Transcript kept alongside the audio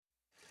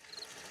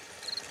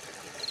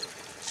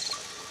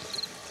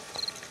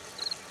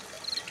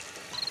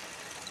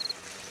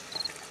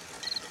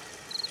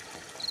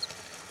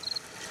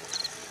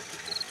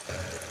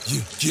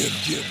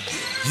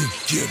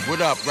What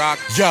up, Rock?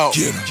 Yo.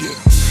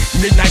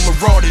 Midnight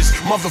Marauders,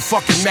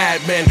 motherfucking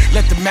madmen.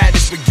 Let the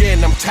madness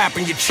begin. I'm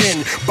tapping your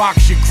chin,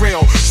 box your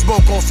grill,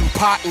 smoke on some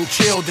pot and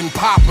chill, then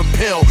pop a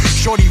pill.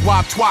 Shorty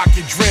wop twat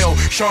your drill.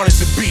 Sean is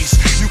a beast.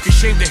 You can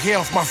shave the hair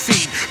off my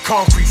feet.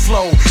 Concrete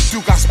flow.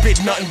 Duke, I spit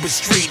nothing but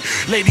street.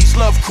 Ladies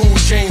love Cool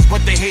James,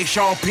 but they hate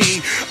Sean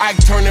P. Ike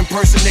turn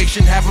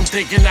impersonation, have them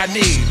thinking I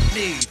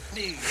need.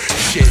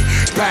 Shit,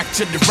 back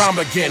to the rhyme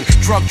again.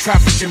 Drug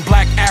trafficking,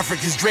 black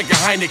Africans drinking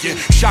Heineken.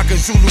 Shaka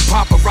Zulu,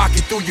 Papa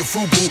rocket through your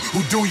FUBU.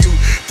 Who do you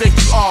think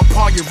you are?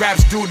 Paul, your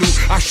raps doodoo.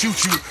 I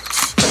shoot you.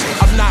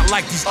 I'm not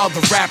like these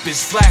other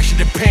rappers, flashing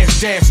the pants,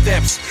 dance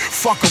steps.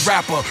 Fuck a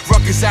rapper.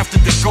 Ruckus after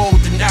the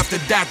gold, and after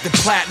that the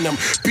platinum.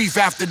 Beef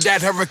after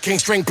that, hurricane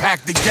string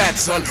pack the gat,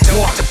 son.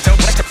 Tell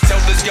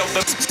this yo,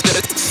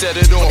 set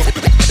it off.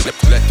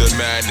 Let the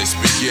madness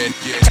begin.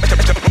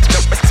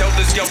 Tell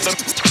this yo,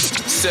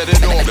 set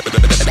it off.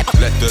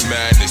 Let the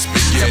madness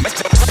begin.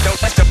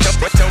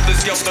 Tell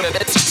this yo,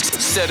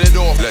 set it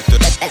off.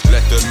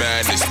 Let the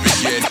madness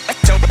begin.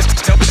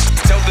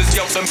 Tell this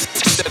yo,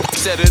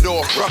 set it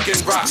off. Rock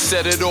and rock,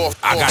 set it off.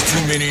 I got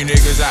too many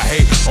niggas I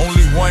hate.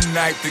 Only one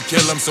night to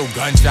kill them, so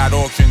gunshot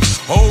auctions.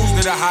 Hoes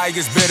to the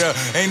highest bidder.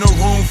 Ain't no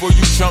room for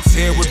you chumps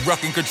here with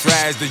Ruck and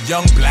Katraz. The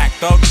young black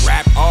thug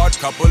rap odd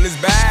couple is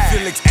bad.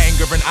 Felix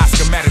Anger and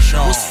Oscar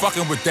Madishon. What's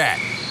fucking with that?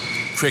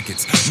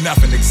 Crickets,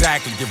 nothing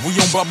exactly. If we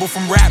on bubble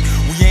from rap,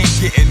 we ain't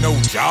getting no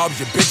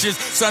jobs, you bitches.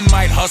 Son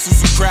might hustle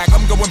some crack.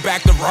 I'm going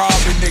back to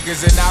robbing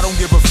niggas, and I don't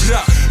give a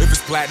fuck if it's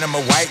platinum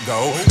or white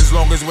gold. As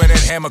long as when that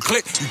hammer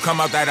click, you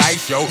come out that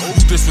ice show. You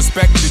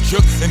disrespect the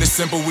juke, and it's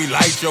simple, we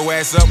light your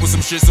ass up with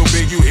some shit so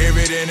big you hear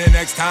it in the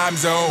next time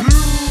zone.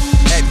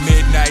 At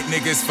midnight,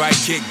 niggas fight,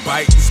 kick,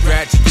 bite, you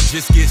scratch, you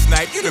just get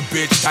sniped. You the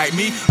bitch type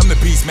me, I'm the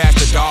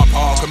Beastmaster Dog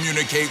Paw.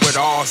 Communicate with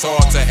all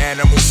sorts of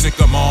animals, sick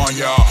 'em on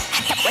y'all.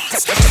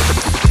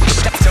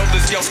 Tell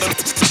this yo,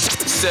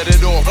 set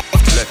it off.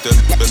 Let the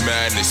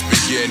madness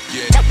begin.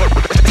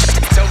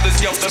 Tell this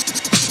yo,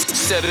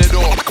 set it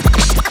off.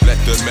 Let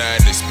the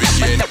madness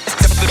begin.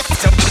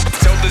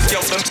 Tell this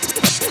yo,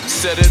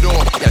 set it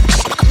off.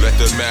 Let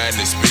the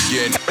madness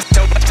begin.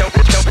 Tell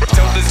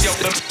this yo,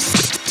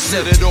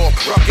 set it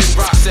off. Rock and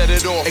rock, set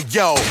it off. Hey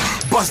yo,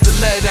 bust the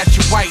lead at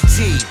your white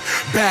tee.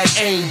 Bad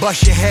aim,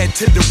 bust your head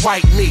to the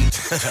white meat.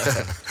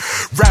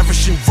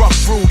 Ravishing,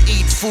 rough, rude,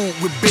 eat food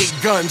with big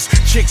guns.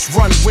 Chicks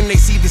run when they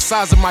see the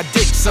size of my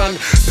dick, son.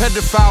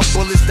 Pedophile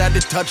bullets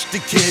that'll touch the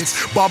kids.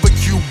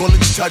 Barbecue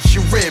bullets touch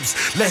your ribs.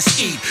 Let's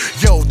eat.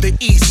 Yo, the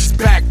East is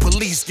back.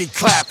 Police get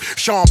clapped.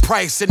 Sean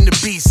Price and the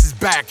Beast is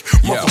back.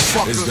 Yo,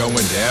 it's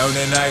going down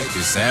tonight.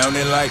 It's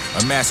sounding like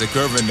a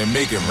massacre and they're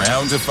making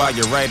rounds of fire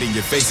right in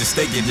your face and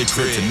stay in your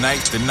crib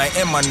tonight. And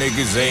my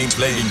niggas ain't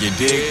playing your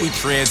dick. We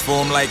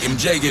transform like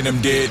MJ and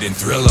them did in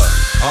Thriller.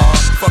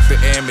 Fuck the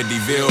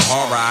Amityville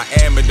horror. I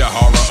am the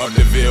horror of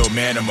the Ville.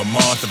 Man, I'm a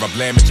monster. I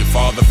blame it your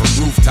father from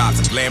rooftops.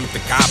 I blame it the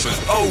coppers.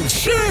 Oh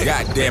shit!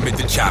 God damn it,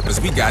 the choppers.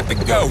 We got to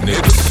go,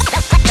 nigga.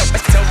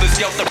 Tell this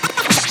yo,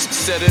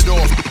 set it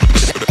off.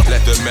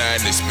 Let the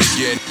madness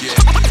begin.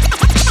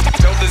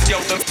 Tell this yo,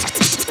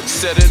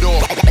 set it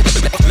off.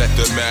 Let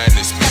the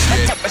madness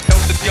begin.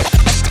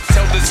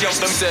 Tell this yo,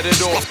 set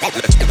it off.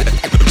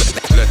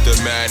 Let the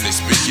madness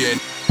begin.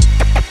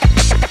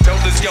 Tell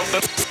this yo,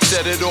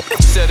 set it off.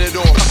 Set it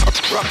off.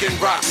 Rock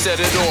and rock, set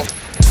it off.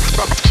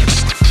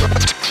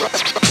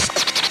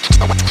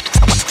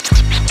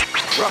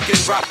 Rock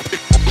and rock.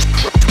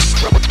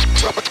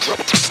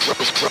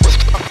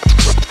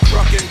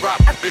 Rock and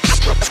rock.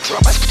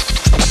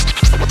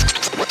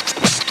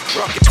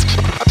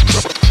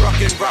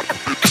 Rock and rock.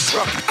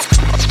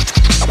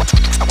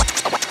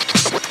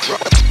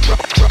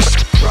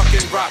 Rock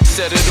and rock,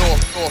 set it off.